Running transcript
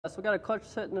So we got a clutch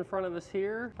sitting in front of us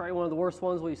here, probably one of the worst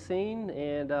ones we've seen,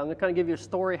 and I'm going to kind of give you a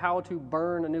story how to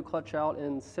burn a new clutch out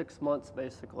in 6 months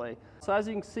basically. So as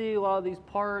you can see, a lot of these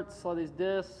parts, a lot of these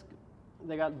discs,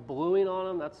 they got bluing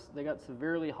on them. They got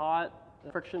severely hot.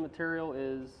 The friction material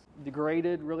is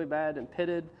degraded really bad and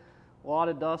pitted. A lot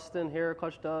of dust in here,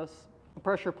 clutch dust. The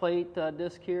pressure plate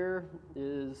disc here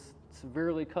is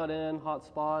severely cut in, hot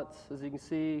spots. As you can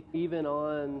see, even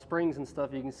on springs and stuff,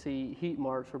 you can see heat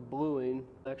marks or bluing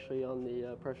actually on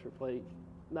the pressure plate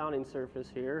mounting surface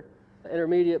here.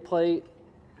 Intermediate plate,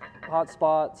 hot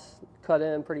spots, cut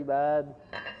in pretty bad.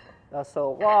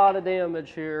 So a lot of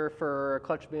damage here for a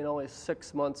clutch being only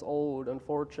 6 months old,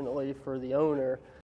 unfortunately, for the owner.